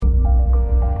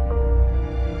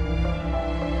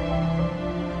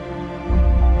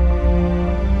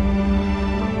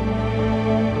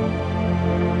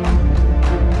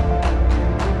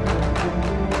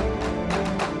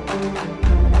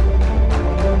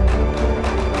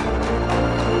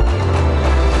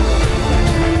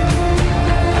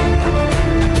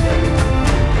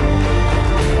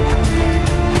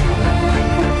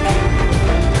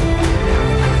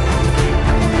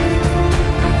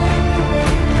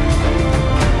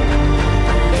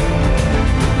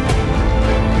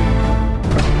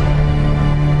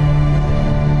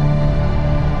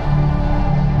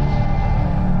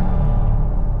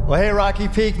Rocky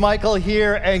Peak. Michael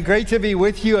here, and great to be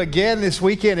with you again this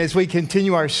weekend as we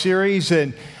continue our series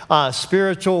in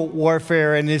spiritual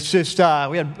warfare. And it's just,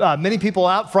 we had many people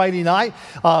out Friday night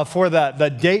for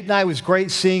the date night. It was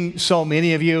great seeing so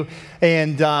many of you,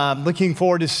 and looking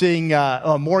forward to seeing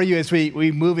more of you as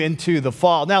we move into the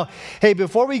fall. Now, hey,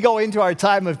 before we go into our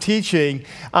time of teaching,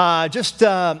 just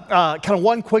kind of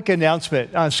one quick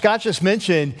announcement. Scott just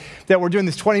mentioned that we're doing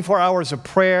this 24 hours of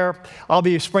prayer. I'll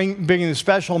be bringing a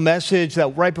special message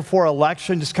that right before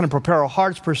election, just kind of prepare our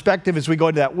heart's perspective as we go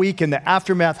into that week and the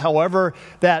aftermath, however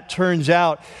that turns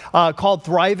out, called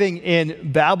Thriving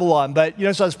in Babylon. But, you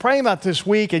know, so I was praying about this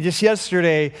week, and just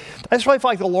yesterday, I just really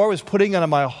felt like the Lord was putting it on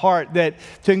my heart that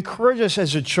to encourage us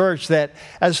as a church that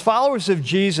as followers of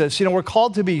Jesus, you know, we're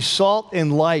called to be salt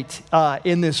and light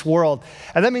in this world.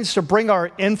 And that means to bring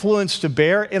our influence to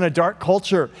bear in a dark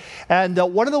culture. And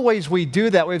one of the ways we do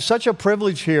that, we have such a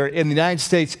privilege here in the United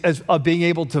States of being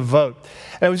able to vote.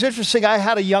 And it was interesting, I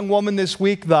had a young woman this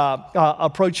week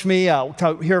approach me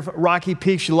here at Rocky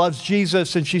Peak. She loves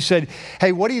Jesus, and she said,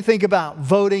 hey, what do you think about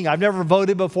voting? I've never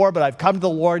voted before, but I've come to the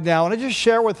Lord now. And I just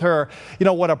share with her, you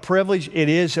know, what a privilege it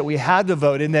is that we had to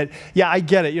vote, and that, yeah, I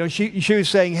get it. You know, she was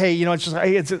saying, hey, you know,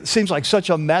 it seems like such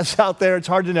a mess out there. It's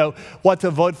hard to know what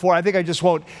to vote for. I think I just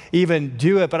won't even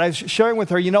do it. But I was sharing with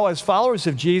her, you know, as followers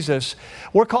of Jesus,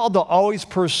 we're called to always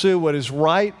pursue what is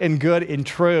right and good and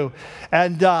true.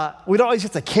 And we don't always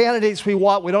get the candidates we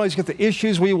want. We don't always get the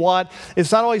issues we want.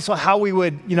 It's not always how we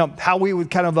would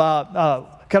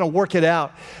kind of work it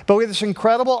out. But we have this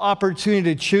incredible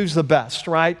opportunity to choose the best,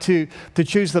 right? To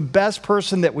choose the best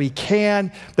person that we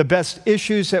can, the best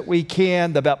issues that we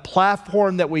can, the best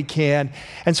platform that we can.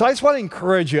 And so I just want to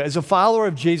encourage you, as a follower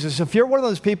of Jesus, if you're one of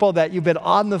those people that you've been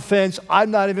on the fence,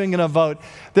 I'm not even going to vote,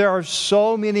 there are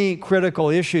so many critical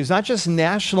issues, not just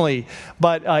nationally,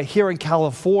 but here in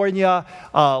California,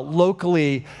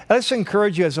 locally. I just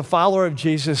encourage you, as a follower of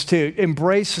Jesus, to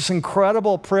embrace this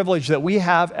incredible privilege that we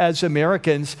have as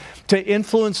Americans to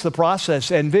influence the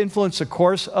process and influence the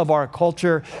course of our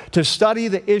culture, to study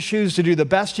the issues, to do the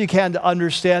best you can to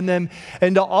understand them,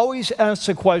 and to always ask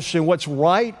the question, what's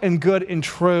right and good and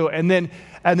true, and then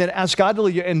ask God to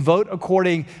lead you and vote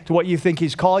according to what you think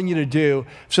He's calling you to do,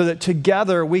 so that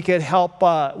together we could help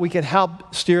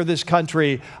steer this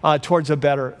country towards a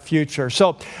better future.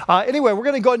 So anyway, we're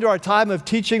going to go into our time of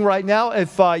teaching right now.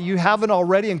 If you haven't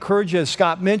already, encourage you, as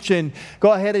Scott mentioned,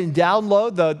 go ahead and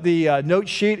download the note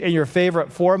sheet in your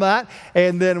favorite format,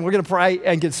 and then we're going to pray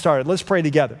and get started. Let's pray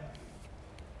together.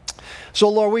 So,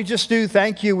 Lord, we just do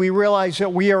thank you. We realize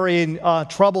that we are in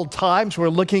troubled times. We're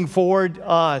looking forward,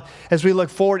 as we look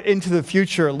forward into the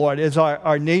future, Lord, as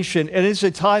our nation. It is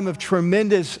a time of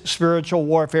tremendous spiritual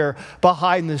warfare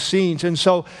behind the scenes. And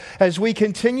so, as we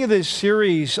continue this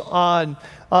series on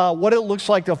what it looks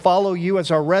like to follow you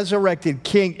as our resurrected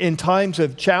King in times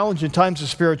of challenge, in times of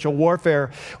spiritual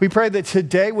warfare, we pray that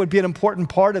today would be an important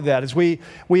part of that as we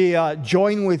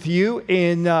join with you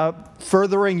in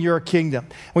furthering your kingdom.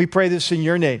 We pray this in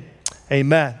your name.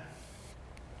 Amen.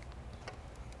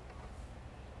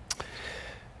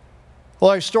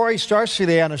 Well, our story starts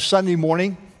today on a Sunday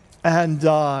morning, and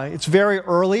it's very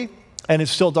early, and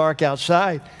it's still dark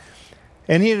outside.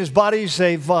 And he and his buddies,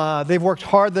 they've worked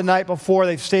hard the night before.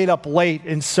 They've stayed up late.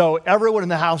 And so everyone in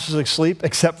the house is asleep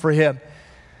except for him.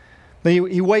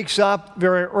 He wakes up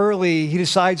very early. He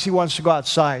decides he wants to go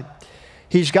outside.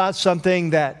 He's got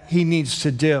something that he needs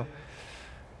to do.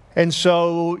 And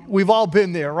so we've all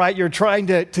been there, right? You're trying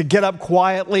to get up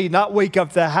quietly, not wake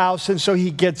up the house. And so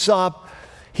he gets up.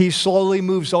 He slowly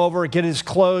moves over, gets his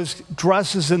clothes,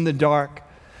 dresses in the dark,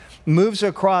 moves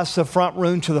across the front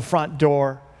room to the front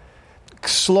door,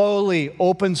 slowly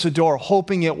opens the door,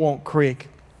 hoping it won't creak,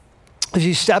 as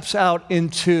he steps out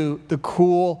into the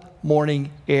cool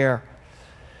morning air.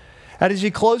 And as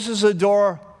he closes the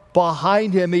door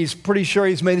behind him, he's pretty sure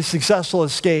he's made a successful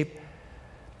escape.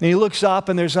 And he looks up,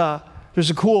 and there's a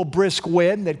cool, brisk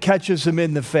wind that catches him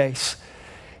in the face.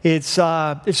 It's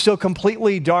still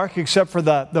completely dark except for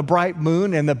the bright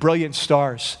moon and the brilliant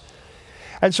stars.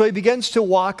 And so he begins to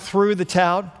walk through the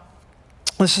town.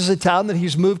 This is a town that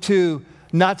he's moved to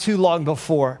not too long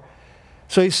before.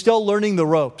 So he's still learning the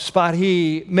ropes, but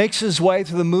he makes his way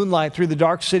through the moonlight, through the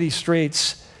dark city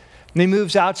streets. And he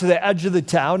moves out to the edge of the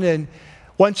town, and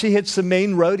once he hits the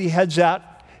main road, he heads out.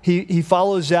 He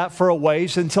follows that for a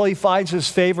ways until he finds his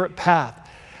favorite path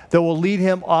that will lead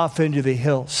him off into the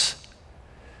hills.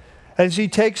 As he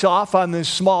takes off on this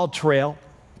small trail,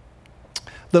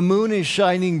 the moon is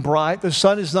shining bright. The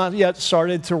sun has not yet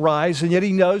started to rise, and yet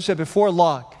he knows that before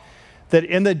long, that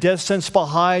in the distance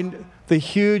behind the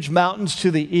huge mountains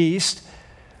to the east,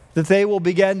 that they will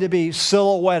begin to be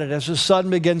silhouetted as the sun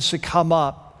begins to come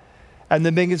up and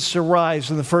then begins to rise,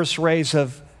 and the first rays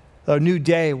of a new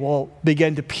day will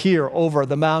begin to peer over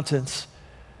the mountains.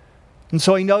 And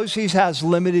so he knows he has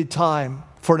limited time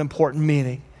for an important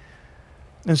meeting.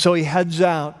 And so he heads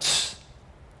out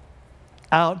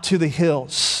to the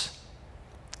hills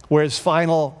where his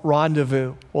final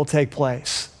rendezvous will take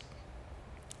place.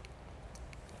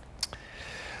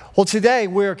 Well, today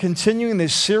we're continuing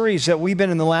this series that we've been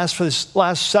in for this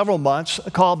last several months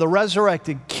called The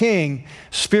Resurrected King,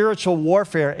 Spiritual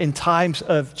Warfare in Times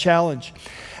of Challenge.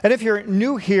 And if you're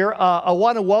new here, I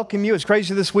want to welcome you. It's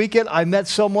crazy this weekend. I met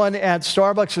someone at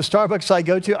Starbucks. The Starbucks I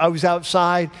go to, I was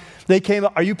outside. They came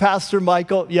up, "Are you Pastor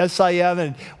Michael?" "Yes, I am."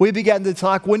 And we began to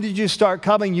talk. "When did you start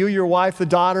coming? You, your wife, the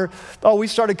daughter?" "Oh, we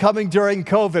started coming during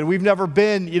COVID. We've never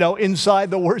been,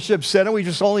 inside the worship center. We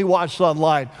just only watched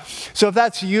online." So if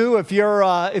that's you, if you're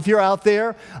out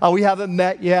there, we haven't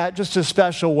met yet, just a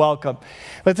special welcome.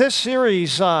 But this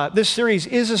series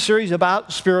is a series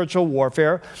about spiritual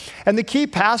warfare. And the key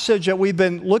passage that we've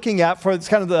been looking at for it's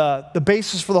kind of the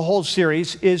basis for the whole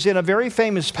series is in a very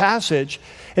famous passage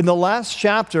in the last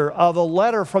chapter of a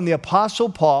letter from the Apostle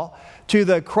Paul to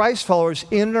the Christ followers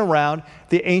in and around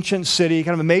the ancient city,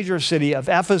 kind of a major city of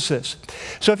Ephesus.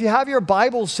 So if you have your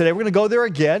Bibles today, we're going to go there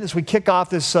again as we kick off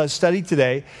this study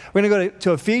today. We're going to go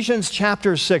to Ephesians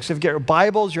chapter 6. If you get your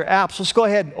Bibles, your apps, let's go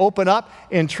ahead and open up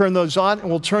and turn those on. And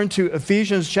we'll turn to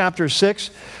Ephesians chapter 6.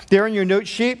 There in your note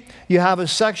sheet, you have a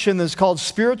section that's called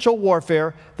Spiritual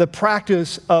Warfare, the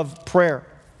Practice of Prayer.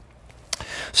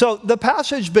 So the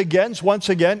passage begins once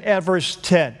again at verse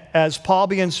 10 as Paul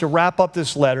begins to wrap up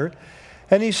this letter.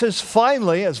 And he says,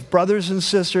 finally, as brothers and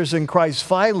sisters in Christ,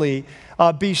 finally,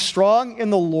 be strong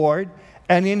in the Lord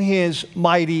and in his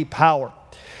mighty power.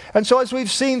 And so as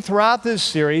we've seen throughout this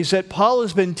series that Paul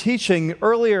has been teaching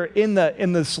earlier in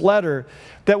this letter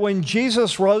that when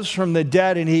Jesus rose from the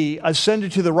dead and he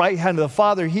ascended to the right hand of the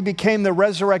Father, he became the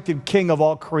resurrected King of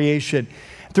all creation.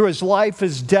 Through his life,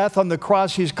 his death on the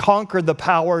cross, he's conquered the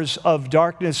powers of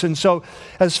darkness. And so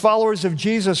as followers of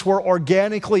Jesus, we're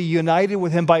organically united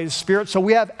with him by his Spirit. So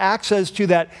we have access to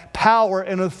that power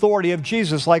and authority of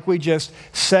Jesus like we just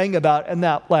sang about in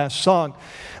that last song.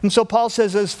 And so Paul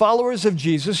says, as followers of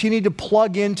Jesus, you need to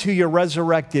plug into your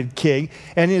resurrected King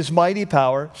and his mighty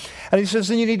power. And he says,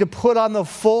 then you need to put on the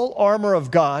full armor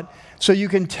of God so you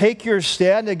can take your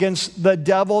stand against the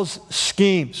devil's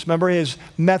schemes. Remember his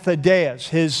methodeas,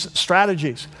 his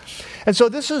strategies. And so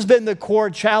this has been the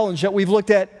core challenge that we've looked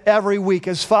at every week.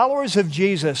 As followers of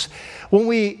Jesus, when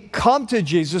we come to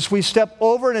Jesus, we step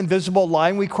over an invisible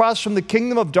line. We cross from the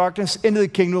kingdom of darkness into the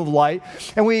kingdom of light.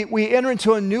 And we enter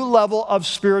into a new level of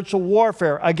spiritual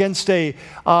warfare against a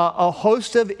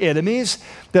host of enemies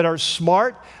that are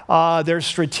smart, they're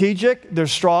strategic, they're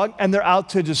strong, and they're out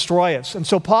to destroy us. And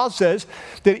so Paul says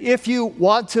that if you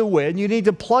want to win, you need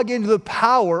to plug into the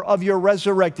power of your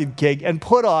resurrected King and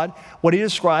put on what he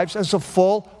describes as the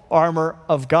full armor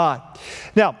of God.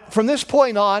 Now, from this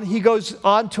point on, he goes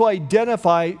on to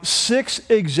identify 6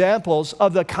 examples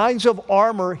of the kinds of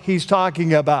armor he's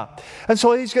talking about. And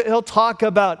so he'll talk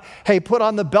about, hey, put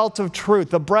on the belt of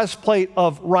truth, the breastplate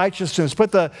of righteousness,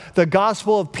 put the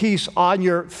gospel of peace on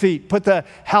your feet, put the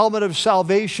helmet of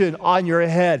salvation on your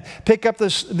head, pick up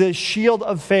the shield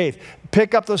of faith,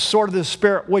 pick up the sword of the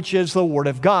Spirit, which is the Word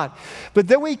of God. But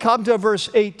then we come to verse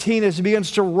 18 as he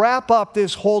begins to wrap up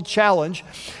this whole challenge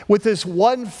with this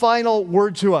one final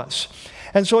word to us.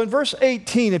 And so in verse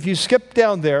 18, if you skip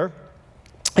down there,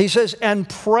 he says, and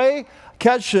pray,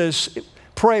 catch this,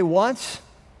 pray once.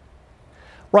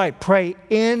 Right, pray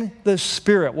in the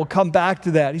Spirit. We'll come back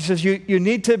to that. He says you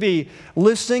need to be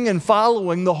listening and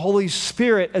following the Holy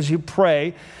Spirit as you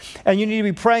pray, and you need to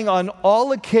be praying on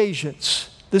all occasions.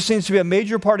 This seems to be a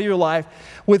major part of your life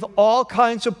with all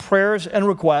kinds of prayers and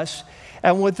requests.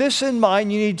 And with this in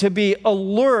mind, you need to be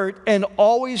alert and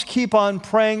always keep on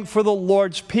praying for the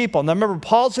Lord's people. Now remember,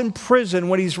 Paul's in prison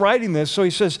when he's writing this, so he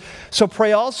says, so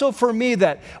pray also for me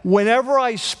that whenever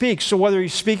I speak, so whether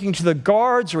he's speaking to the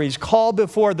guards or he's called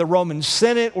before the Roman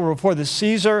Senate or before the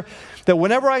Caesar, that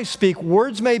whenever I speak,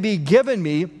 words may be given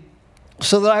me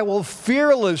so that I will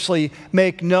fearlessly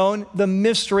make known the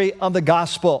mystery of the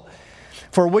gospel,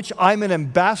 for which I'm an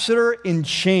ambassador in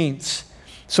chains.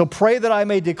 So pray that I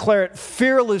may declare it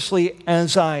fearlessly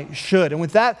as I should. And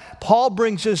with that, Paul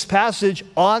brings this passage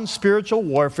on spiritual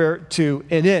warfare to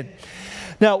an end.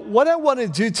 Now, what I want to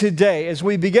do today as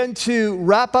we begin to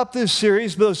wrap up this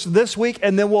series this week,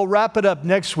 and then we'll wrap it up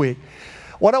next week.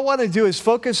 what I want to do is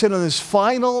focus in on this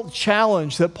final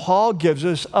challenge that Paul gives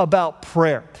us about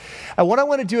prayer. And what I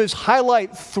want to do is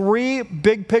highlight 3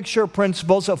 big picture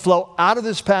principles that flow out of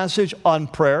this passage on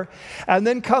prayer, and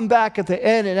then come back at the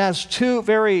end and ask 2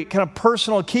 very kind of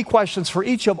personal key questions for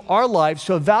each of our lives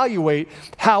to evaluate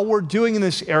how we're doing in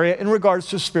this area in regards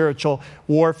to spiritual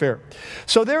warfare.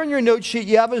 So there in your note sheet,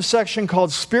 you have a section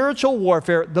called Spiritual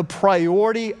Warfare, the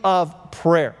Priority of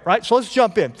Prayer, right? So let's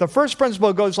jump in. The first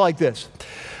principle goes like this.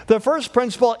 The first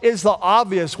principle is the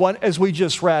obvious one, as we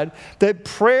just read, that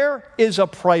prayer is a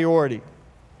priority.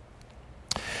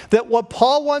 That what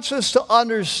Paul wants us to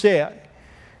understand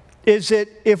is that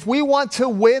if we want to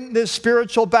win this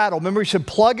spiritual battle, remember we should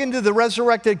plug into the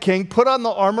resurrected King, put on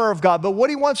the armor of God, but what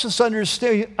he wants us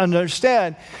to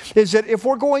understand is that if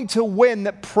we're going to win,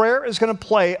 that prayer is going to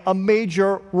play a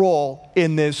major role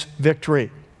in this victory.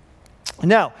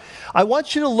 Now, I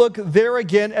want you to look there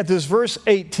again at this verse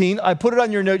 18. I put it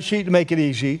on your note sheet to make it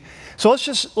easy. So let's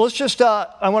just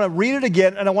I want to read it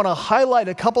again, and I want to highlight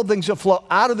a couple things that flow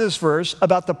out of this verse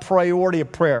about the priority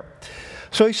of prayer.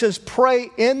 So he says, pray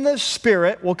in the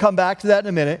Spirit. We'll come back to that in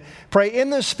a minute. Pray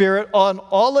in the Spirit on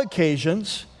all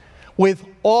occasions with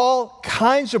all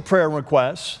kinds of prayer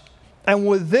requests. And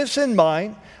with this in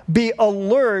mind, be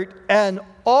alert and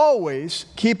always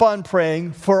keep on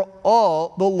praying for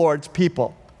all the Lord's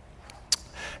people.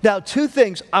 Now, 2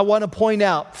 things I want to point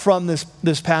out from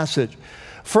this passage.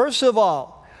 First of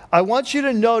all, I want you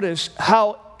to notice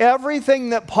how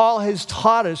everything that Paul has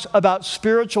taught us about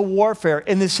spiritual warfare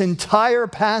in this entire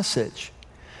passage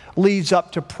leads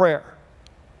up to prayer.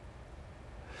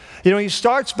 You know, he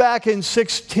starts back in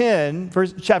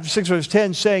chapter 6, verse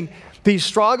 10, saying, be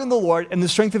strong in the Lord and the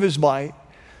strength of his might.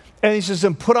 And he says,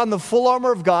 then put on the full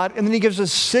armor of God. And then he gives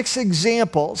us 6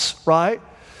 examples, right?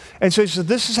 And so he says,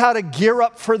 this is how to gear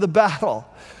up for the battle.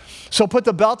 So put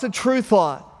the belt of truth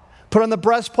on. Put on the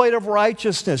breastplate of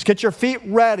righteousness. Get your feet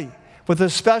ready with the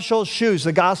special shoes,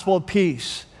 the gospel of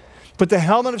peace. Put the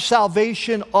helmet of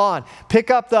salvation on. Pick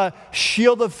up the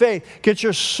shield of faith. Get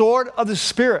your sword of the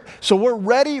Spirit. So we're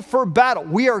ready for battle.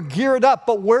 We are geared up,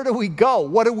 but where do we go?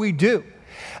 What do we do?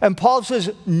 And Paul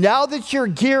says, now that you're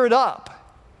geared up,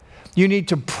 you need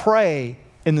to pray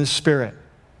in the Spirit.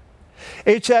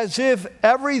 It's as if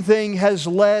everything has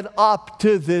led up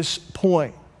to this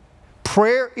point.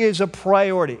 Prayer is a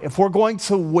priority. If we're going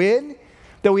to win,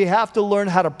 then we have to learn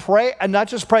how to pray, and not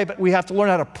just pray, but we have to learn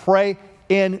how to pray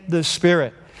in the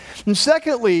Spirit. And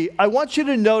secondly, I want you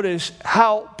to notice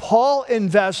how Paul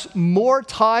invests more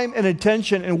time and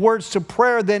attention and words to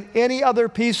prayer than any other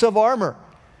piece of armor.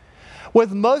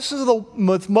 With most of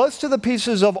the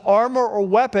pieces of armor or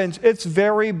weapons, it's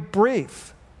very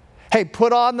brief. Hey,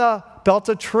 put on the belt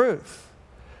of truth.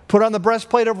 Put on the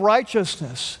breastplate of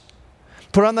righteousness.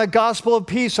 Put on the gospel of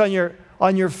peace on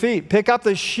your feet. Pick up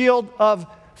the shield of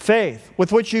faith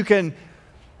with which you can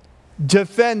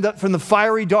defend from the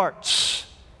fiery darts.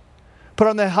 Put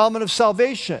on the helmet of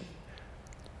salvation.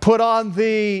 Put on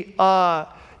take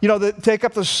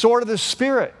up the sword of the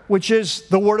Spirit, which is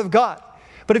the Word of God.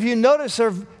 But if you notice,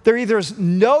 there either is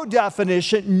no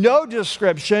definition, no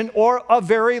description, or a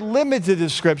very limited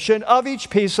description of each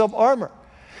piece of armor.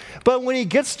 But when he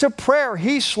gets to prayer,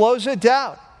 he slows it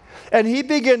down. And he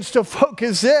begins to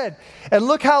focus in. And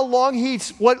look how long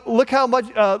look how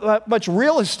much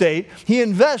real estate he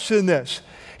invests in this.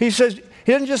 He says,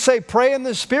 he doesn't just say pray in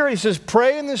the Spirit. He says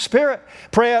pray in the Spirit.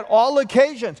 Pray at all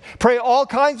occasions. Pray all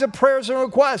kinds of prayers and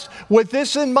requests. With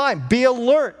this in mind, be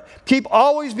alert.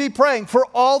 Always be praying for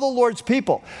all the Lord's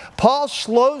people. Paul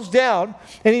slows down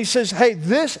and he says, hey,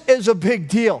 this is a big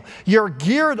deal. You're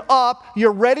geared up.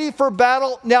 You're ready for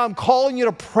battle. Now I'm calling you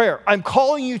to prayer. I'm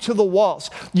calling you to the walls.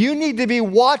 You need to be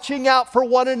watching out for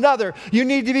one another. You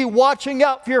need to be watching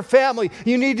out for your family.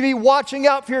 You need to be watching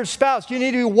out for your spouse. You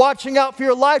need to be watching out for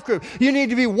your life group. You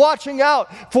need to be watching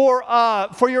out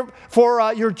for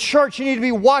your church. You need to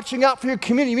be watching out for your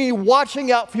community. You need to be watching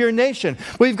out for your nation.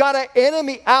 We've got an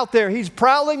enemy out there. He's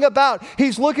prowling about.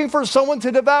 He's looking for someone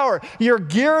to devour. You're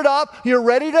geared up. You're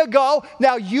ready to go.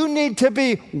 Now you need to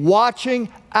be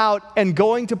watching out and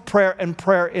going to prayer and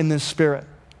prayer in the Spirit.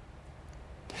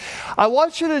 I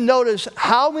want you to notice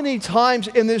how many times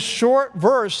in this short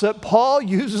verse that Paul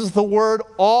uses the word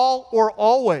all or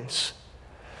always.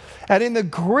 And in the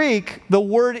Greek, the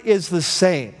word is the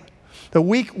same. The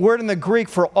word in the Greek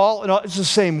for all and all is the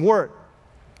same word.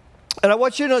 And I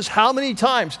want you to notice how many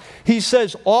times he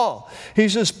says all. He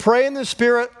says pray in the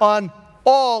Spirit on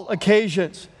all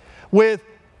occasions with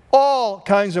all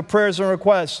kinds of prayers and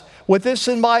requests. With this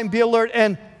in mind, be alert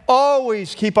and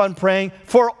always keep on praying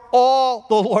for all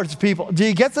the Lord's people. Do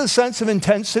you get the sense of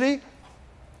intensity?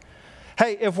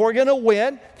 hey, if we're going to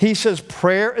win, he says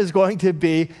prayer is going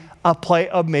to play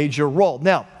a major role.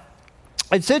 Now,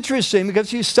 it's interesting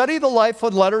because you study the life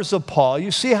and letters of Paul,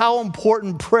 you see how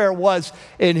important prayer was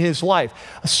in his life.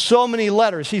 So many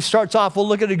letters. He starts off, we'll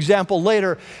look at an example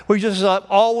later, where he's just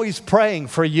always praying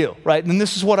for you, right? And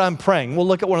this is what I'm praying. We'll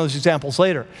look at one of those examples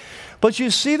later. But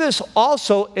you see this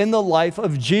also in the life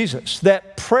of Jesus,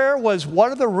 that prayer was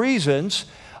one of the reasons,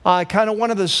 kind of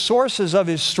one of the sources of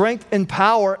his strength and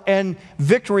power and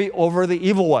victory over the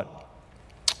evil one.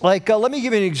 Like, let me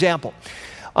give you an example.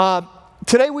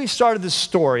 Today we started this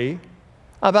story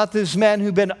about this man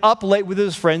who'd been up late with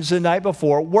his friends the night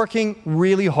before, working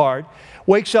really hard,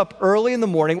 wakes up early in the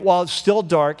morning while it's still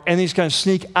dark, and he's going to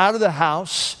sneak out of the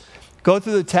house, go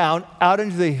through the town, out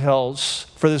into the hills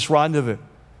for this rendezvous.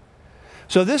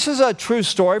 So this is a true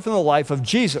story from the life of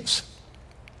Jesus.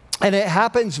 And it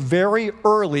happens very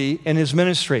early in his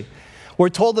ministry. We're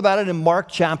told about it in Mark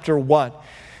chapter 1.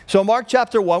 So in Mark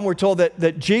chapter 1, we're told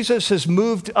that Jesus has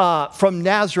moved from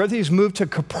Nazareth. He's moved to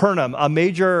Capernaum, a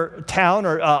major town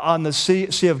on the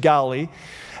Sea of Galilee.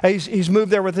 He's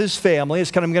moved there with his family. It's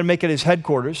kind of going to make it his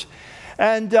headquarters.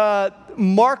 And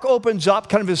Mark opens up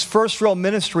kind of his first real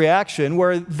ministry action,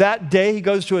 where that day he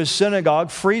goes to a synagogue,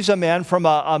 frees a man from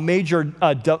a major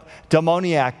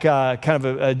demoniac kind of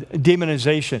a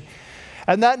demonization.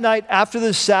 And that night, after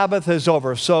the Sabbath is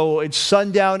over, so it's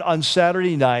sundown on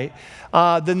Saturday night,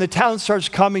 then the town starts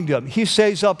coming to him. He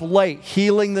stays up late,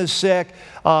 healing the sick,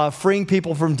 freeing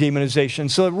people from demonization.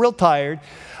 So real tired.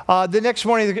 The next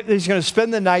morning, he's going to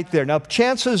spend the night there. Now,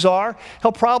 chances are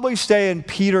he'll probably stay in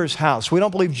Peter's house. We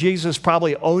don't believe Jesus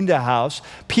probably owned a house.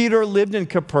 Peter lived in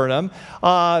Capernaum.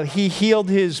 He healed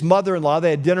his mother-in-law. They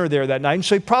had dinner there that night, and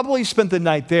so he probably spent the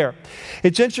night there.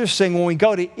 It's interesting, when we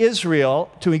go to Israel,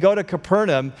 we go to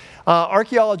Capernaum,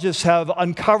 archaeologists have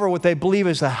uncovered what they believe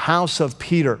is the house of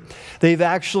Peter. They've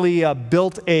actually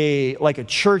built a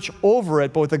church over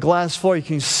it, but with a glass floor, you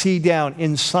can see down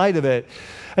inside of it.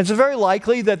 And it's very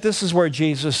likely that this is where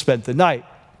Jesus spent the night.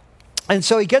 And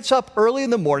so he gets up early in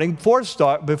the morning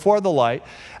before the light,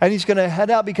 and he's going to head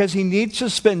out because he needs to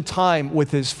spend time with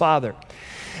his Father.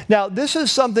 Now, this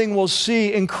is something we'll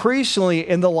see increasingly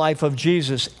in the life of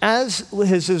Jesus. As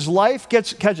his life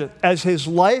gets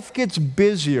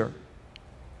busier,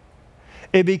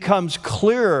 it becomes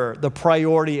clearer the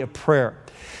priority of prayer.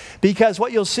 Because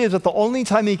what you'll see is that the only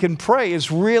time he can pray is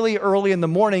really early in the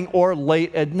morning or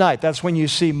late at night. That's when you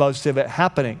see most of it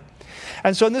happening.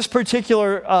 And so in this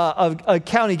particular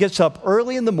account, he gets up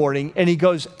early in the morning and he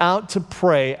goes out to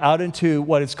pray out into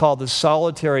what is called the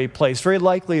solitary place, very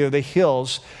likely are the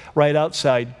hills right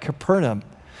outside Capernaum.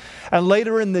 And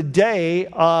later in the day,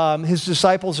 his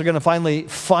disciples are going to finally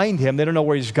find him. They don't know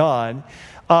where he's gone.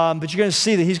 But you're going to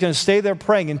see that he's going to stay there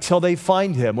praying until they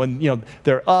find him, when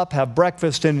they're up, have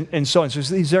breakfast, and so on. So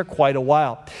he's there quite a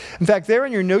while. In fact, there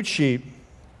in your note sheet,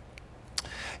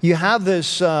 you have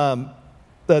this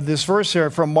verse here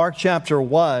from Mark chapter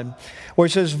 1, where it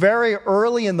says, very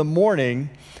early in the morning,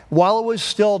 while it was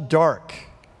still dark,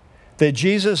 that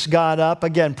Jesus got up,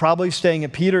 again, probably staying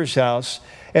at Peter's house,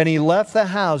 and he left the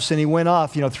house and he went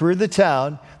off, through the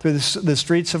town, through the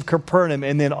streets of Capernaum,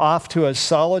 and then off to a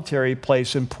solitary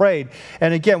place and prayed.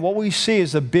 And again, what we see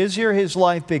is the busier his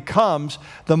life becomes,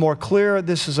 the more clear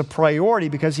this is a priority,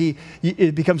 because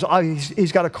it becomes obvious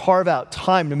he's got to carve out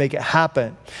time to make it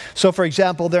happen. So for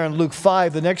example, there in Luke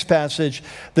 5, the next passage,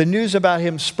 the news about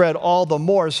him spread all the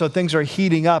more, so things are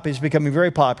heating up. He's becoming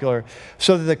very popular,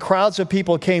 so that the crowds of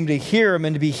people came to hear him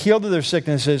and to be healed of their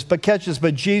sicknesses. But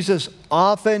Jesus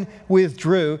often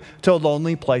withdrew to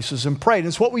lonely places and prayed. And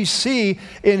it's what we see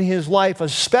in his life,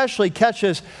 especially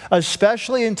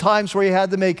in times where he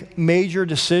had to make major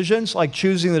decisions, like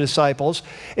choosing the disciples,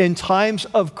 in times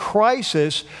of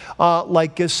crisis,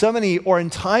 like Gethsemane, or in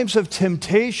times of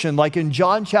temptation, like in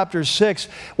John chapter 6,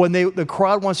 when the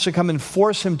crowd wants to come and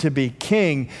force him to be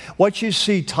king. What you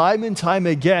see time and time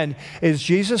again is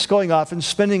Jesus going off and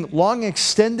spending long,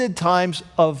 extended times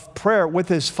of prayer with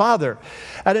his Father.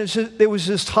 And it was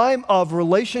this time of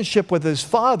relationship with his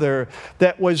Father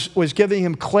that was giving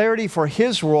him clarity for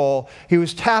his role. He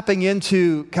was tapping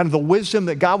into kind of the wisdom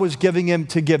that God was giving him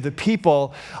to give the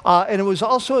people. And it was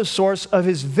also a source of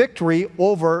his victory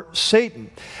over Satan.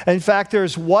 In fact,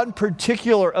 there's one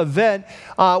particular event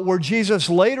where Jesus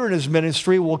later in his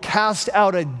ministry will cast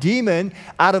out a demon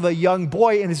out of a young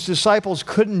boy, and his disciples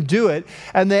couldn't do it.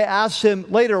 And they asked him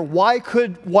later, why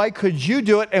could you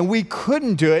do it and we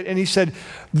couldn't do it? And he said,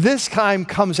 this kind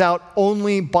comes out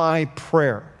only by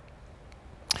prayer.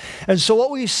 And so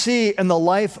what we see in the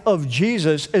life of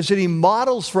Jesus is that he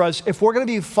models for us, if we're going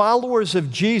to be followers of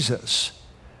Jesus,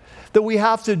 that we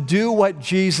have to do what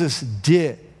Jesus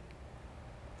did.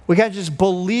 We can't just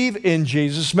believe in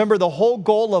Jesus. Remember, the whole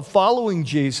goal of following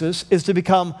Jesus is to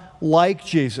become like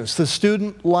Jesus, the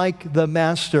student like the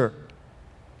master.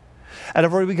 And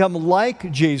if we become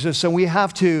like Jesus, then we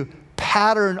have to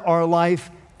pattern our life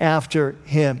after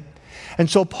him. And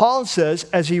so Paul says,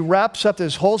 as he wraps up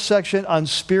this whole section on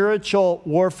spiritual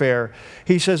warfare,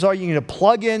 he says, you need to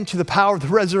plug into the power of the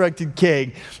resurrected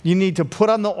King. You need to put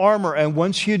on the armor. And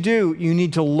once you do, you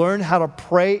need to learn how to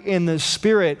pray in the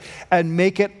Spirit and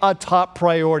make it a top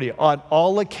priority on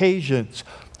all occasions,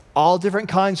 all different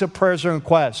kinds of prayers and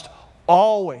requests.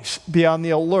 Always be on the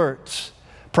alert,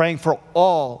 praying for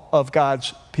all of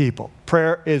God's people.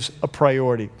 Prayer is a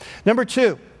priority. Number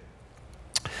 2,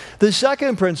 the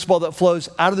second principle that flows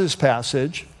out of this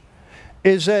passage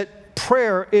is that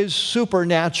prayer is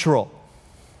supernatural.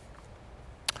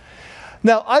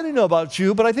 Now, I don't know about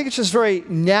you, but I think it's just very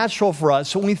natural for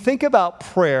us. When we think about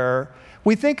prayer,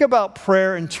 we think about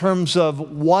prayer in terms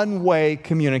of one-way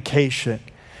communication.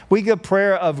 We get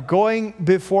prayer of going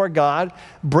before God,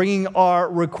 bringing our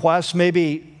requests,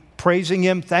 maybe praising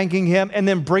him, thanking him, and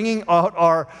then bringing out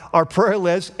our prayer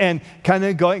list and kind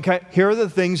of going, here are the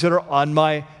things that are on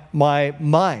my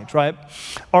mind, right?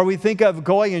 Or we think of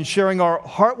going and sharing our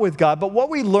heart with God. But what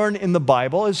we learn in the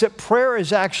Bible is that prayer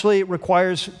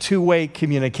requires two-way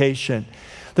communication.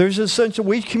 There's a sense that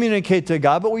we communicate to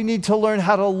God, but we need to learn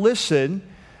how to listen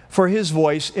for his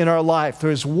voice in our life, through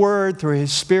his word, through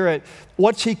his Spirit.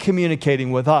 What's he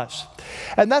communicating with us?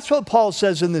 And that's what Paul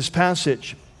says in this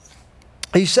passage.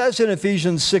 He says in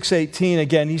Ephesians 6:18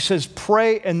 again, he says,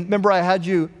 pray, and remember I had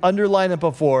you underline it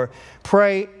before,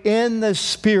 pray in the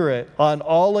Spirit on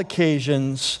all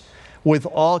occasions with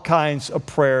all kinds of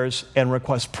prayers and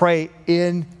requests. Pray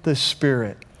in the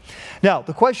Spirit. Now,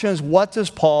 the question is, what does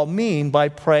Paul mean by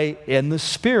pray in the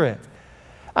Spirit?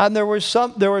 And there were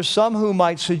some who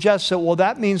might suggest that, well,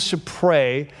 that means to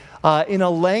pray in a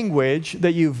language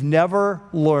that you've never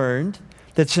learned,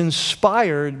 that's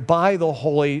inspired by the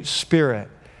Holy Spirit.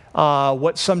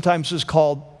 What sometimes is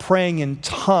called praying in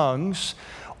tongues,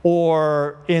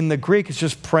 or in the Greek, it's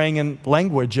just praying in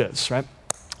languages, right?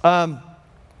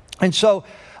 And so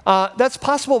that's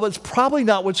possible, but it's probably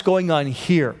not what's going on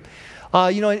here.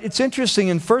 It's interesting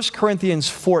in 1 Corinthians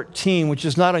 14, which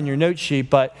is not on your note sheet,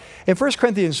 but in 1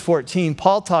 Corinthians 14,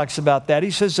 Paul talks about that.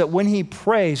 He says that when he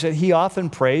prays, that he often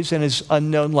prays in his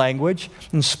unknown language,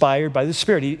 inspired by the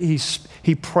Spirit.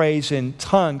 He prays in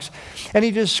tongues. And he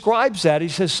describes that. He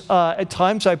says, at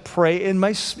times I pray in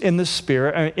my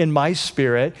spirit,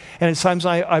 and at times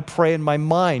I pray in my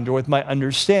mind or with my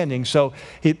understanding. So,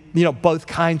 both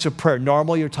kinds of prayer.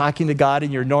 Normally you're talking to God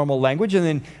in your normal language, and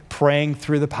then praying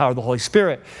through the power of the Holy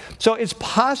Spirit. So it's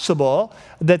possible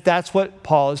that that's what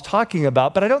Paul is talking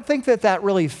about, but I don't think that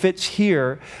really fits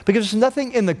here, because there's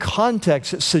nothing in the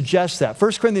context that suggests that.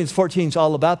 1 Corinthians 14 is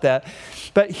all about that,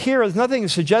 but here there's nothing that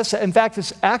suggests that. In fact,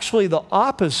 it's actually the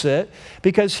opposite,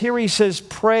 because here he says,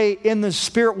 pray in the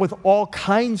Spirit with all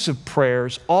kinds of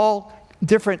prayers, all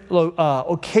different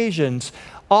occasions,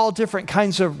 all different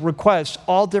kinds of requests,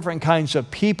 all different kinds of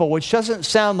people, which doesn't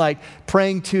sound like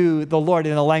praying to the Lord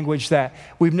in a language that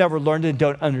we've never learned and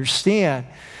don't understand.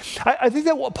 I think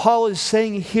that what Paul is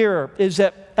saying here is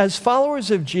that as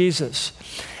followers of Jesus,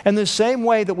 in the same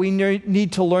way that we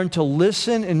need to learn to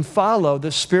listen and follow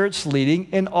the Spirit's leading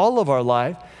in all of our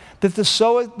life,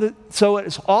 so it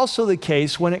is also the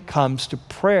case when it comes to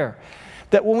prayer.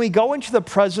 That when we go into the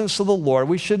presence of the Lord,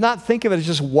 we should not think of it as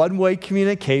just one-way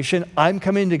communication. I'm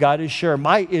coming to God to share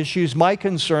my issues, my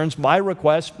concerns, my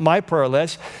requests, my prayer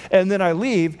list, and then I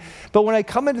leave. But when I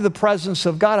come into the presence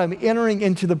of God, I'm entering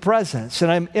into the presence,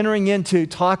 and I'm entering in to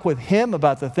talk with him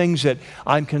about the things that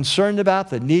I'm concerned about,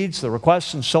 the needs, the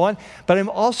requests, and so on. But I'm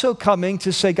also coming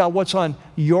to say, God, what's on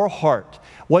your heart?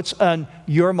 What's on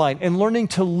your mind? And learning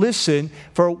to listen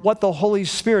for what the Holy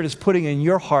Spirit is putting in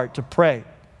your heart to pray.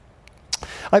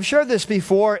 I've shared this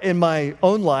before in my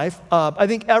own life. I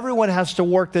think everyone has to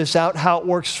work this out, how it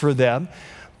works for them.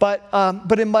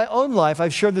 But in my own life,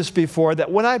 I've shared this before,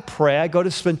 that when I pray, I go to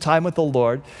spend time with the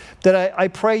Lord, that I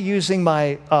pray using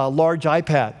my large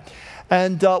iPad.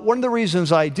 And one of the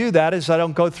reasons I do that is I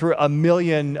don't go through a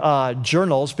million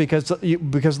journals because of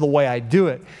the way I do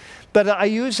it. But I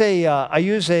use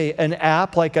an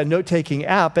app, like a note-taking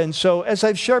app. And so, as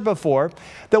I've shared before,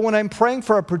 that when I'm praying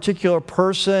for a particular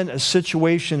person, a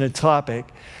situation, a topic,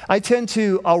 I tend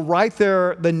to, I'll write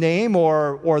the name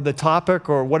or the topic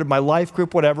or what my life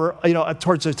group, whatever,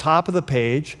 towards the top of the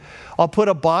page. I'll put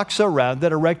a box around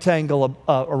it, a rectangle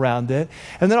around it,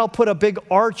 and then I'll put a big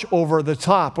arch over the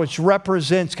top, which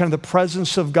represents kind of the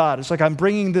presence of God. It's like I'm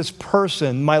bringing this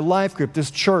person, my life group,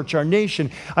 this church, our nation,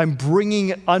 I'm bringing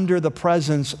it under the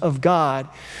presence of God.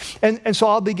 And so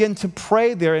I'll begin to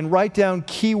pray there and write down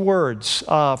key words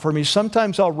for me.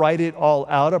 Sometimes I'll write it all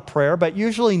out, a prayer, but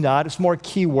usually not. It's more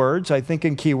key words. I think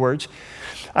in key words.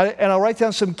 And I'll write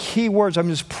down some key words. I'm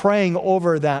just praying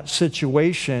over that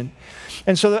situation.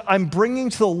 And so that I'm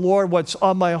bringing to the Lord what's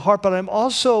on my heart, but I'm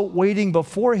also waiting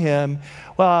before Him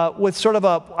with sort of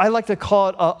I like to call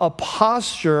it a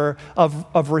posture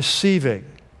of receiving,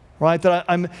 right? That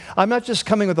I'm not just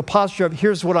coming with a posture of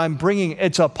here's what I'm bringing.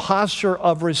 It's a posture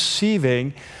of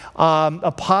receiving,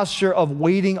 a posture of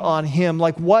waiting on Him.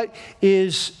 Like, what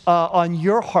is on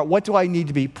your heart? What do I need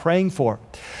to be praying for?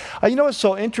 It's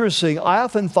so interesting. I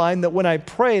often find that when I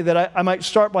pray that I might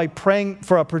start by praying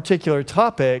for a particular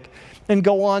topic and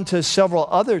go on to several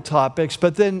other topics,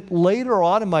 but then later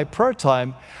on in my prayer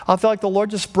time, I feel like the Lord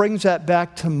just brings that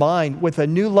back to mind with a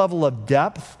new level of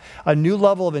depth, a new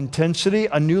level of intensity,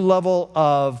 a new level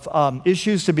of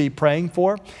issues to be praying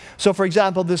for. So, for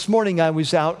example, this morning I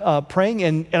was out praying,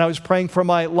 and I was praying for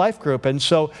my life group. And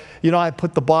so, I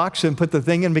put the box and put the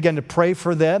thing in and began to pray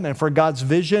for them and for God's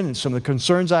vision and some of the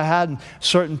concerns I had and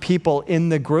certain people in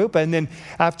the group. And then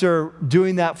after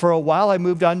doing that for a while, I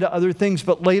moved on to other things.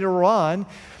 But later on,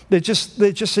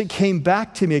 it came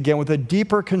back to me again with a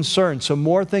deeper concern, so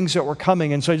more things that were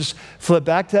coming. And so I just flipped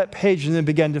back to that page and then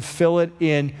began to fill it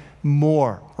in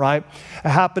more, right? It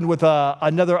happened with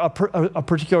a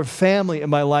particular family in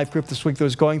my life group this week that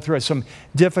was going through some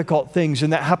difficult things,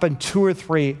 and that happened 2 or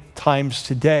 3 times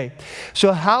today.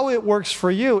 So how it works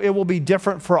for you, it will be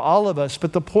different for all of us,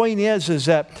 but the point is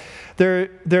that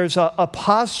there's a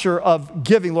posture of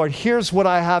giving. Lord, here's what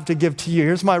I have to give to you.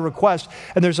 Here's my request.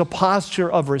 And there's a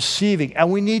posture of receiving.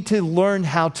 And we need to learn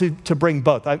how to bring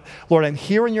both. Lord, I'm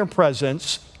here in your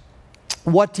presence.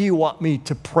 What do you want me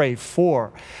to pray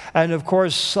for? And of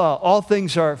course, all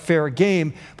things are fair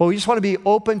game, but we just want to be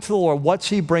open to the Lord. What's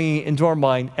He bringing into our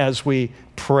mind as we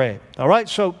pray? All right,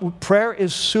 so prayer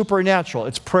is supernatural.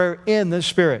 It's prayer in the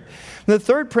Spirit. And the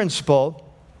third principle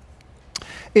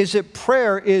is that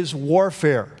prayer is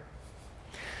warfare.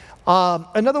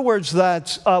 In other words,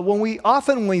 that when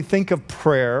we think of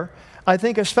prayer, I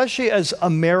think especially as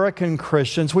American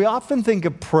Christians, we often think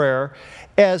of prayer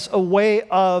as a way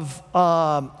of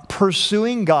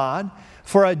pursuing God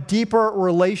for a deeper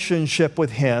relationship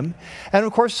with Him. And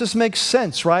of course, this makes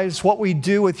sense, right? It's what we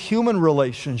do with human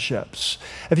relationships.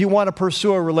 If you want to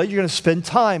pursue a relationship, you're going to spend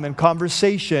time and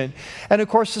conversation. And of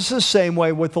course, it's the same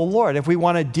way with the Lord. If we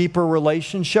want a deeper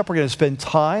relationship, we're going to spend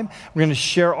time. We're going to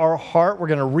share our heart. We're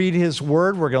going to read His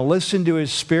Word. We're going to listen to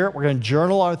His Spirit. We're going to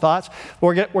journal our thoughts.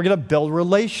 We're going to build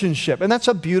relationship. And that's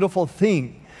a beautiful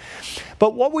thing.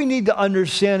 But what we need to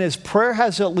understand is prayer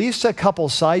has at least a couple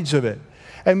sides of it.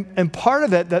 And part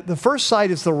of it, that the first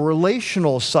side is the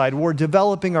relational side. We're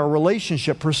developing our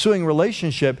relationship, pursuing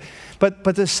relationship. But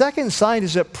the second side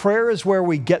is that prayer is where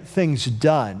we get things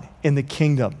done in the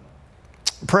kingdom.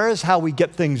 Prayer is how we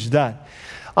get things done.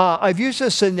 I've used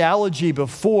this analogy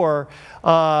before,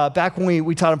 back when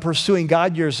we taught on Pursuing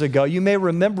God years ago. You may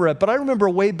remember it, but I remember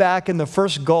way back in the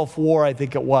first Gulf War, I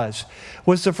think it was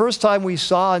the first time we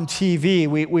saw on TV,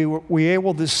 we were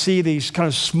able to see these kind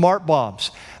of smart bombs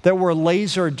that were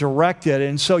laser directed.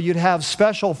 And so you'd have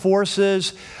special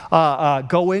forces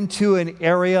go into an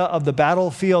area of the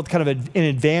battlefield kind of in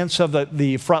advance of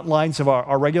the front lines of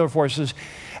our regular forces.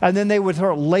 And then they would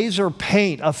laser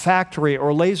paint a factory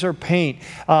or laser paint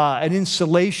an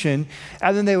installation,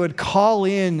 and then they would call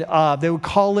in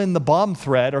the bomb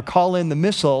threat or call in the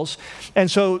missiles. And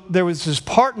so there was this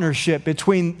partnership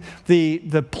between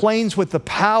the planes with the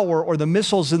power or the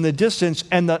missiles in the distance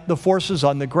and the forces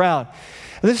on the ground.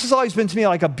 And this has always been to me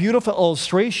like a beautiful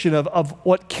illustration of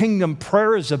what kingdom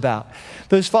prayer is about.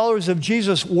 Those followers of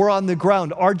Jesus were on the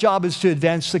ground. Our job is to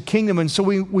advance the kingdom. And so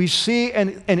we see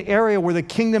an area where the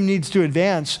kingdom needs to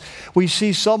advance. We see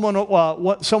a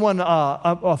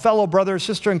fellow brother or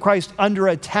sister in Christ under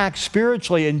attack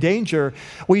spiritually, in danger.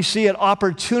 We see an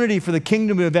opportunity for the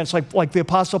kingdom to advance, like the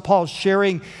Apostle Paul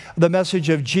sharing the message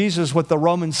of Jesus with the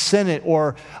Roman Senate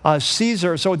or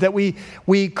Caesar, so that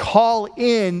we call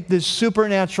in this supernatural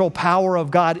supernatural power of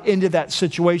God into that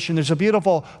situation. There's a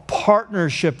beautiful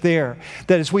partnership there,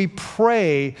 that as we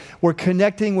pray, we're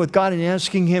connecting with God and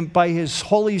asking Him by His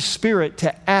Holy Spirit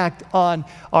to act on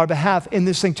our behalf in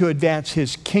this thing to advance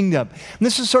His kingdom. And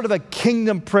this is sort of a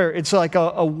kingdom prayer. It's like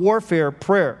a warfare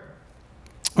prayer.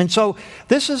 And so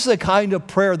this is the kind of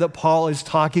prayer that Paul is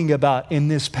talking about in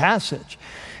this passage.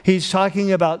 He's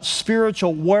talking about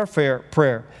spiritual warfare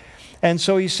prayer. And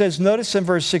so he says, notice in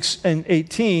verse 6 and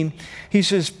 18, he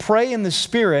says, pray in the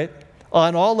Spirit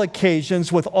on all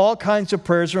occasions with all kinds of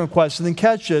prayers and requests. And then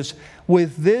catch this,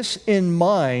 with this in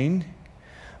mind,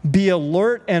 be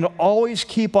alert and always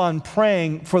keep on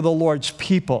praying for the Lord's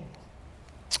people.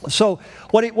 So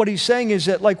what he's saying is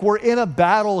that, like, we're in a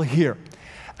battle here.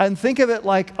 And think of it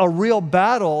like a real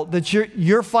battle, that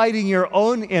you're fighting your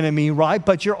own enemy, right?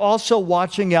 But you're also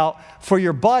watching out for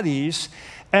your buddies,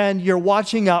 and you're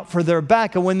watching out for their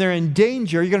back. And when they're in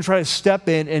danger, you're going to try to step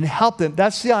in and help them.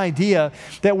 That's the idea,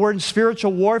 that we're in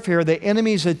spiritual warfare. The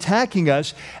enemy's attacking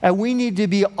us, and we need to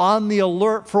be on the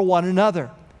alert for one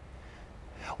another.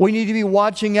 We need to be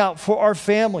watching out for our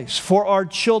families, for our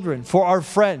children, for our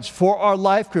friends, for our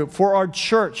life group, for our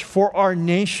church, for our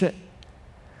nation.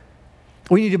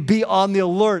 We need to be on the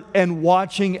alert and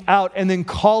watching out, and then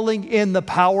calling in the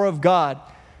power of God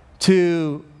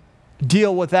to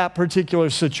deal with that particular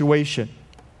situation.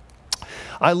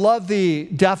 I love the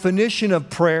definition of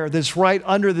prayer that's right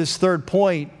under this third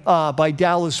point by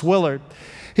Dallas Willard.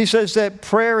 He says that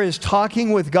prayer is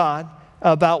talking with God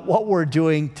about what we're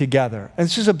doing together. And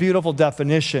this is a beautiful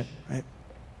definition, right?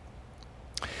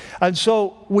 And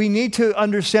so we need to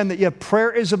understand that, yeah,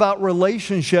 prayer is about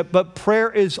relationship, but prayer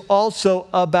is also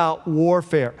about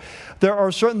warfare. There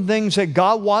are certain things that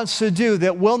God wants to do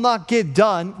that will not get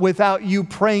done without you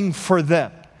praying for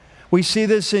them. We see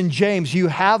this in James. You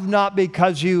have not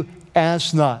because you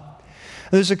ask not.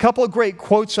 There's a couple of great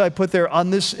quotes I put there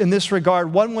in this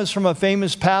regard. One was from a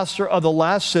famous pastor of the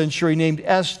last century named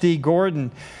S.D.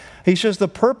 Gordon. He says, the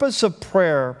purpose of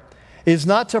prayer is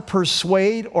not to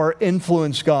persuade or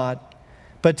influence God,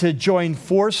 but to join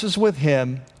forces with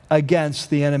Him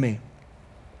against the enemy.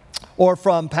 Or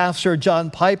from Pastor John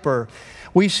Piper,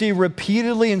 we see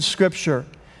repeatedly in Scripture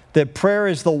that prayer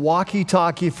is the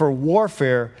walkie-talkie for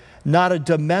warfare, not a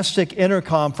domestic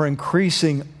intercom for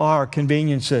increasing our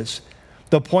conveniences.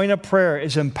 The point of prayer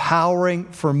is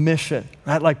empowering for mission,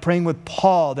 right? Like praying with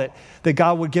Paul that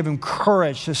God would give him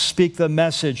courage to speak the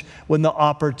message when the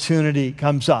opportunity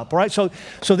comes up, all right? So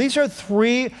these are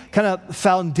three kind of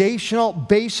foundational,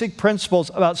 basic principles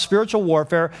about spiritual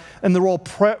warfare and the role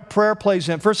prayer plays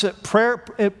in it. First,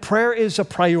 prayer is a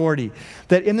priority.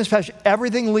 That in this passage,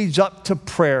 everything leads up to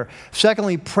prayer.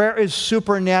 Secondly, prayer is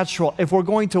supernatural. If we're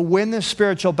going to win this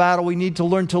spiritual battle, we need to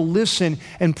learn to listen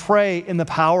and pray in the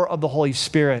power of the Holy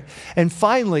Spirit. And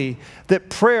finally, that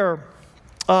prayer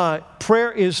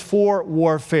is for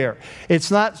warfare.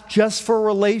 It's not just for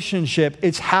relationship,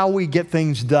 it's how we get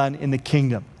things done in the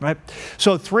kingdom, right?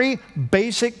 So 3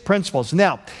 basic principles.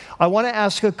 Now, I want to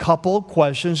ask a couple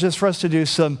questions just for us to do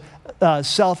some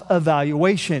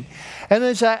self-evaluation. And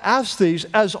as I ask these,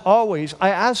 as always, I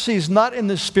ask these not in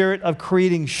the spirit of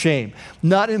creating shame,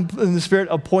 not in the spirit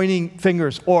of pointing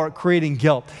fingers or creating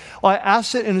guilt. I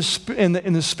ask it in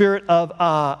the spirit of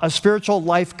a spiritual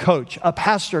life coach, a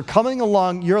pastor coming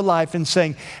along your life and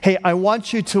saying, hey, I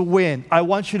want you to win. I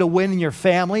want you to win in your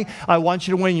family. I want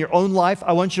you to win in your own life.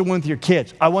 I want you to win with your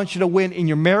kids. I want you to win in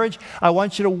your marriage. I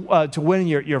want you to win in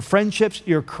your friendships,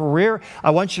 your career.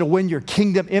 I want you to win your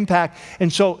kingdom impact.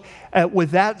 And so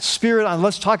with that spirit on,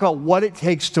 let's talk about what it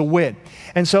takes to win.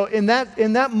 And so in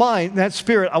that mind, that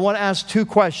spirit, I want to ask 2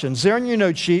 questions. There in your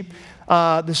note sheet,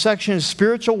 the section is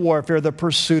spiritual warfare, the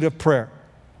pursuit of prayer.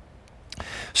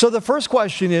 So the first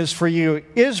question is for you,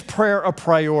 is prayer a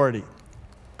priority?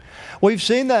 We've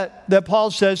seen that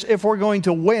Paul says if we're going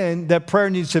to win, that prayer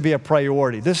needs to be a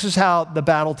priority. This is how the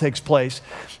battle takes place.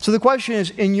 So the question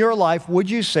is, in your life, would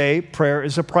you say prayer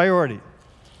is a priority?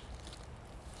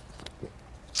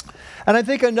 And I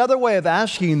think another way of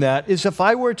asking that is if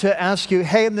I were to ask you,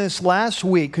 hey, in this last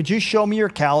week, could you show me your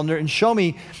calendar and show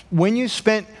me when you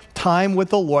spent time with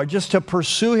the Lord just to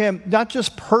pursue Him, not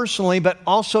just personally, but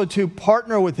also to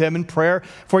partner with Him in prayer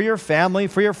for your family,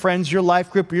 for your friends, your life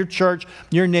group, your church,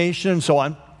 your nation, and so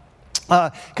on.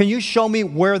 Can you show me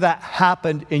where that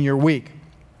happened in your week?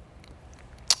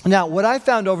 Now, what I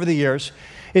found over the years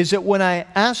is that when I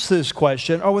ask this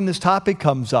question or when this topic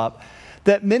comes up,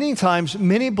 that many times,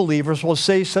 many believers will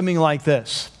say something like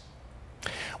this.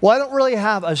 Well, I don't really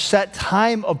have a set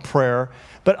time of prayer,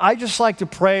 but I just like to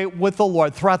pray with the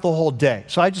Lord throughout the whole day.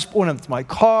 So I just, when I'm in my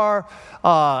car,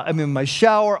 I'm in my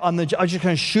shower, I just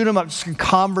kind of shoot them up, just a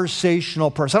conversational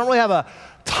prayer. So I don't really have a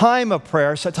time of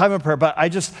prayer, set time of prayer, but I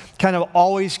just kind of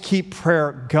always keep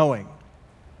prayer going.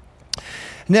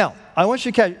 Now, I want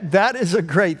you to catch, that is a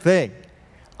great thing.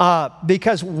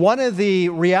 Because one of the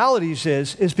realities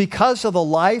is because of the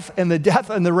life and the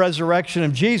death and the resurrection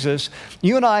of Jesus,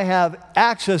 you and I have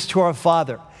access to our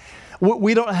Father.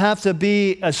 We don't have to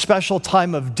be a special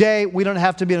time of day. We don't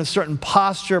have to be in a certain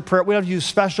posture of prayer. We don't have to use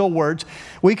special words.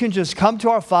 We can just come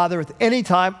to our Father at any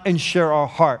time and share our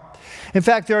heart. In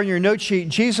fact, there on your note sheet,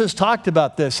 Jesus talked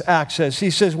about this access.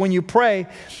 He says, when you pray,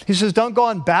 he says, don't go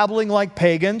on babbling like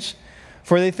pagans,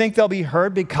 for they think they'll be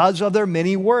heard because of their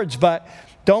many words. But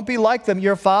don't be like them.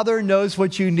 Your Father knows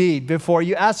what you need before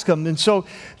you ask Him. And so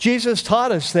Jesus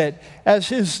taught us that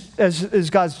as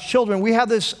God's children, we have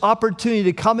this opportunity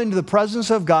to come into the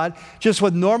presence of God just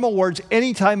with normal words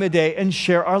any time of day and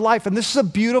share our life. And this is a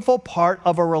beautiful part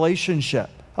of our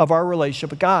relationship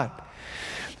with God.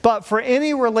 But for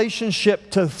any relationship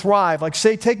to thrive, like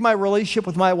say, take my relationship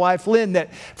with my wife, Lynn,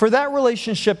 that for that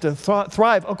relationship to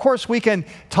thrive, of course, we can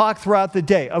talk throughout the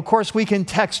day. Of course, we can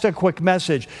text a quick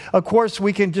message. Of course,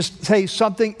 we can just say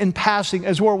something in passing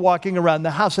as we're walking around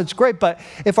the house. That's great. But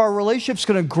if our relationship's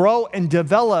going to grow and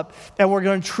develop and we're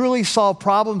going to truly solve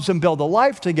problems and build a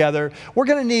life together, we're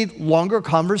going to need longer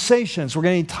conversations. We're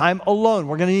going to need time alone.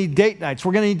 We're going to need date nights.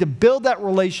 We're going to need to build that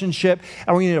relationship,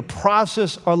 and we need to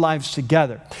process our lives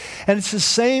together. And it's the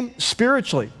same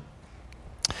spiritually.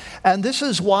 And this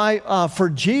is why for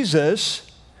Jesus,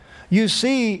 you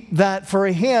see that for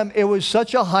him, it was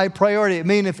such a high priority. I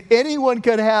mean, if anyone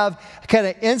could have kind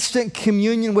of instant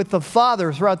communion with the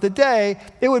Father throughout the day,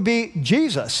 it would be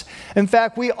Jesus. In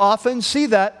fact, we often see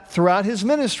that throughout his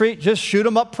ministry, just shoot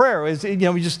him up prayer.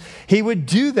 He would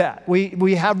do that.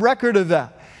 We have record of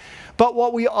that. But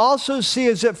what we also see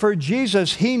is that for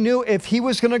Jesus, he knew if he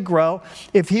was going to grow,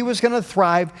 if he was going to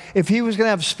thrive, if he was going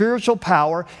to have spiritual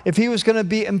power, if he was going to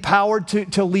be empowered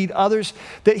to lead others,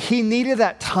 that he needed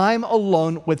that time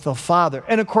alone with the Father.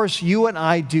 And of course, you and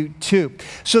I do too.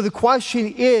 So the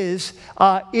question is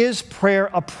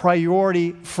prayer a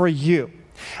priority for you?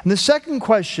 And the second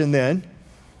question then,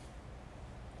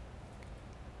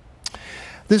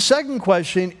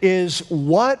 is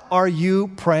what are you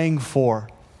praying for?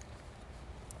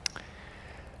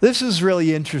 This is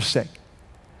really interesting.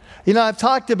 I've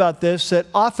talked about this, that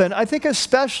often, I think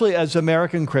especially as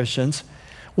American Christians,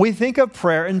 we think of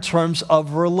prayer in terms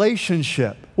of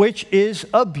relationship, which is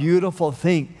a beautiful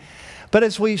thing. But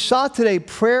as we saw today,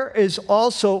 prayer is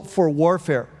also for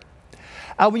warfare.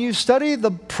 And when you study the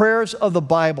prayers of the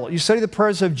Bible, you study the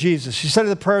prayers of Jesus, you study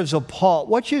the prayers of Paul,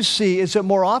 what you see is that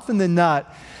more often than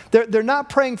not, they're not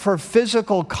praying for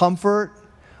physical comfort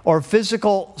or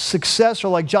physical success, or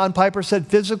like John Piper said,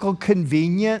 physical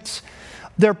convenience.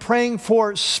 They're praying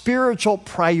for spiritual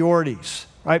priorities,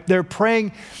 right? They're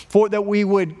praying for that we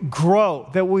would grow,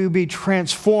 that we would be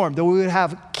transformed, that we would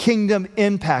have kingdom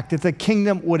impact, that the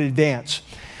kingdom would advance.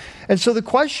 And so the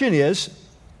question is,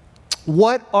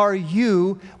 what are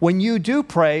you, when you do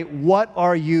pray, what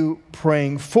are you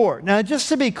praying for? Now, just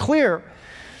to be clear,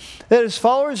 that as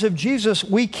followers of Jesus,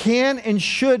 we can and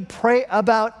should pray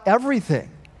about everything.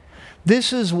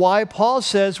 This is why Paul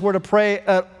says we're to pray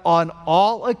on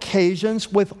all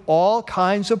occasions with all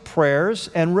kinds of prayers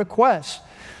and requests.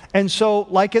 And so,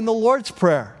 like in the Lord's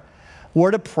Prayer,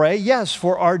 we're to pray, yes,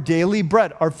 for our daily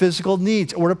bread, our physical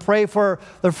needs. We're to pray for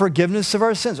the forgiveness of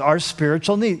our sins, our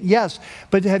spiritual needs, yes.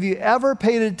 But have you ever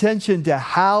paid attention to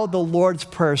how the Lord's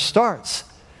Prayer starts?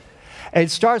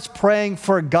 It starts praying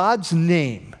for God's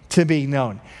name to be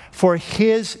known, for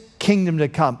His kingdom to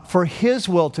come, for His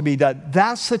will to be done.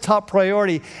 That's the top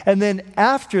priority. And then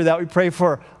after that, we pray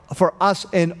for us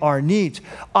and our needs.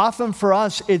 Often for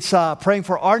us, it's praying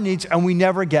for our needs, and we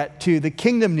never get to the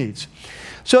kingdom needs.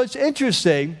 So it's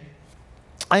interesting.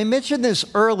 I mentioned this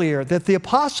earlier, that the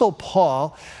Apostle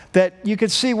Paul, that you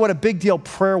could see what a big deal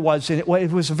prayer was, and it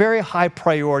was a very high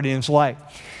priority in his life.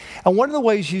 And one of the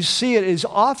ways you see it is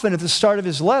often at the start of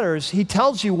his letters, he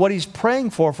tells you what he's praying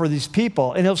for these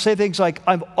people. And he'll say things like,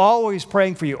 I'm always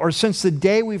praying for you. Or since the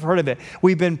day we've heard of it,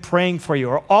 we've been praying for you.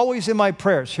 Or always in my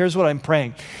prayers, here's what I'm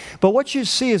praying. But what you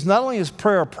see is not only is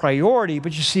prayer a priority,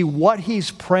 but you see what he's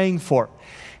praying for.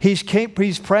 He's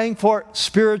praying for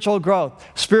spiritual growth,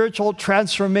 spiritual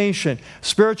transformation,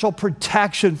 spiritual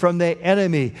protection from the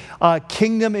enemy,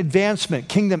 kingdom advancement,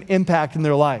 kingdom impact in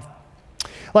their life.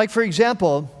 Like, for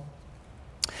example,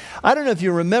 I don't know if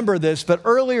you remember this, but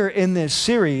earlier in this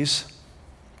series,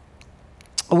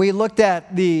 we looked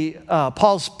at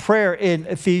Paul's prayer in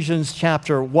Ephesians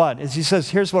chapter 1, as he says,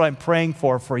 here's what I'm praying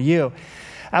for you.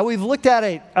 We've looked at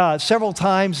it several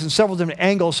times in several different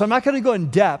angles, so I'm not going to go in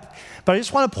depth, but I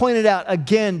just want to point it out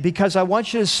again because I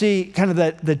want you to see kind of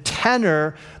the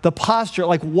tenor, the posture,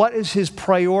 like what is his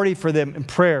priority for them in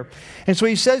prayer. And so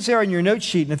he says there on your note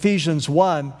sheet in Ephesians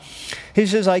 1, he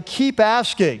says, I keep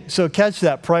asking, so catch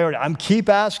that priority, keep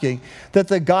asking that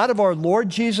the God of our Lord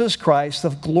Jesus Christ, the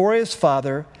glorious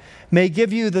Father, may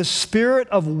give you the spirit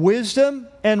of wisdom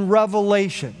and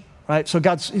revelation, right? So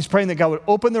he's praying that God would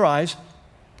open their eyes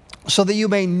so that you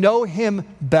may know him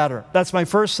better. That's my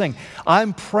first thing.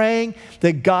 I'm praying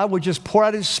that God would just pour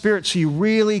out his spirit so you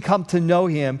really come to know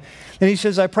him. And he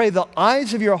says, I pray the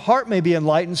eyes of your heart may be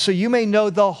enlightened so you may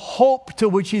know the hope to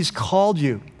which he's called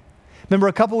you. Remember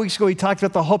a couple weeks ago, he talked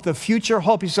about the hope, the future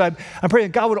hope. He said, I'm praying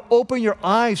that God would open your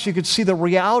eyes so you could see the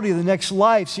reality of the next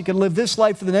life, so you can live this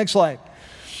life for the next life.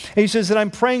 And he says that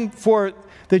I'm praying for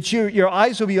that your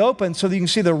eyes will be open so that you can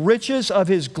see the riches of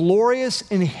his glorious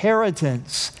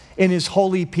inheritance in his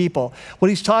holy people. What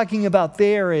he's talking about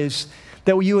there is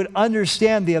that you would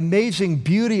understand the amazing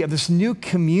beauty of this new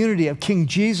community of King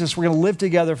Jesus. We're going to live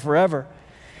together forever.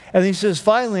 And he says,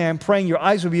 finally, I'm praying your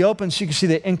eyes will be open so you can see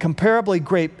the incomparably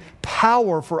great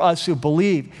power for us who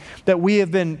believe that we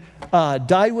have been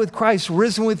died with Christ,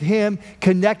 risen with him,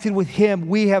 connected with him.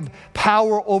 We have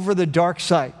power over the dark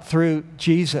side through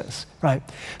Jesus, right?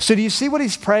 So do you see what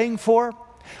he's praying for?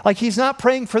 Like he's not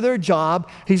praying for their job.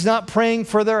 He's not praying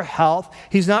for their health.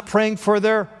 He's not praying for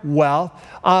their wealth.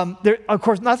 Of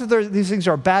course, not that these things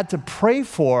are bad to pray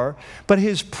for, but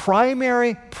his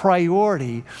primary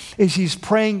priority is he's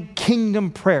praying kingdom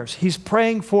prayers. He's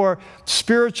praying for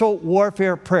spiritual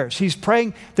warfare prayers. He's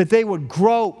praying that they would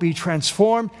grow, be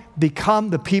transformed, become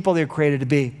the people they're created to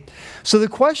be. So the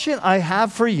question I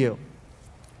have for you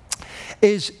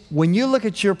is, when you look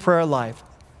at your prayer life,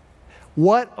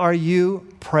 what are you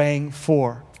praying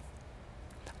for?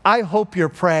 I hope you're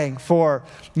praying for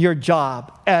your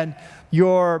job and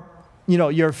your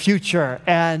future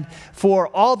and for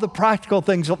all the practical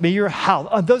things, your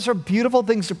health. Those are beautiful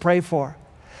things to pray for.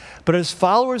 But as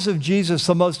followers of Jesus,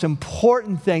 the most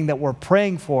important thing that we're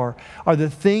praying for are the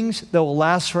things that will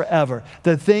last forever,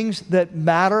 the things that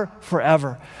matter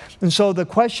forever. And so the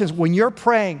question is, when you're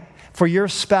praying for your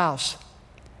spouse,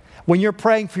 when you're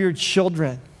praying for your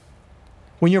children,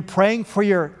 when you're praying for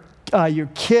your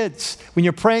kids, when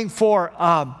you're praying for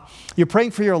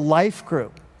your life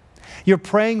group, you're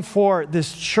praying for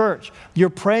this church, you're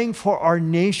praying for our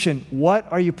nation,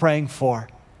 what are you praying for?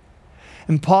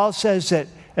 And Paul says that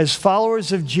as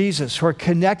followers of Jesus who are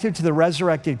connected to the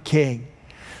resurrected King,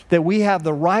 that we have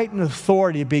the right and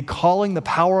authority to be calling the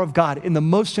power of God in the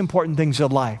most important things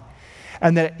of life.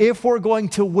 And that if we're going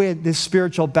to win this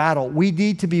spiritual battle, we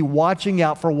need to be watching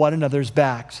out for one another's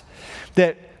backs.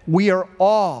 That we are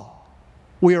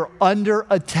under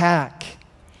attack.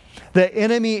 The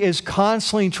enemy is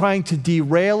constantly trying to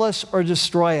derail us or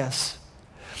destroy us.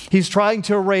 He's trying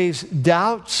to raise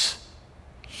doubts.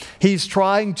 He's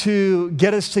trying to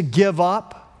get us to give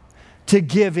up, to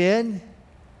give in,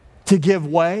 to give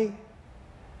way.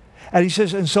 And he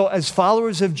says, and so as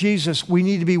followers of Jesus, we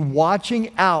need to be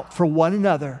watching out for one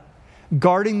another,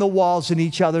 guarding the walls in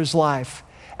each other's life.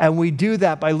 And we do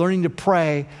that by learning to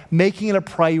pray, making it a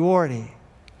priority,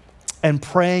 and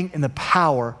praying in the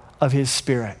power of his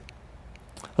Spirit.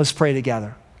 Let's pray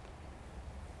together.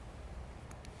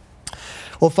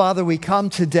 Well, Father, we come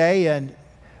today and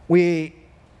we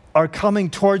are coming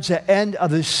towards the end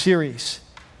of this series.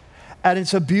 And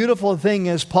it's a beautiful thing,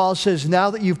 as Paul says,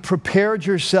 now that you've prepared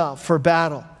yourself for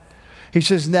battle, he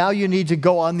says, now you need to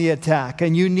go on the attack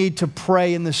and you need to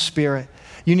pray in the Spirit.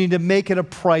 You need to make it a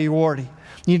priority.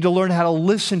 You need to learn how to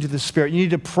listen to the Spirit. You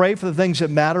need to pray for the things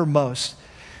that matter most.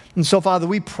 And so, Father,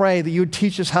 we pray that you would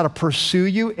teach us how to pursue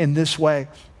you in this way.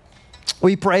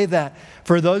 We pray that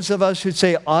for those of us who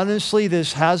say, honestly,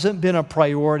 this hasn't been a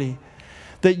priority,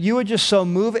 that you would just so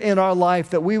move in our life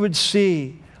that we would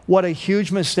see what a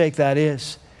huge mistake that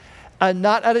is. And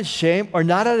not out of shame or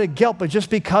not out of guilt, but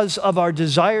just because of our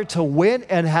desire to win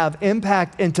and have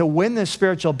impact and to win this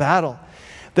spiritual battle,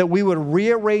 that we would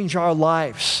rearrange our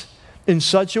lives in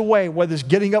such a way, whether it's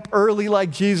getting up early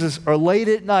like Jesus or late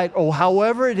at night or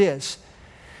however it is,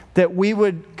 that we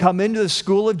would come into the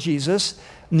school of Jesus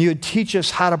and you would teach us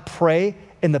how to pray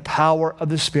in the power of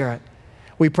the Spirit.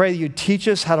 We pray that you teach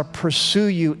us how to pursue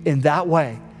you in that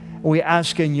way. And we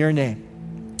ask in your name.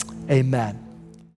 Amen.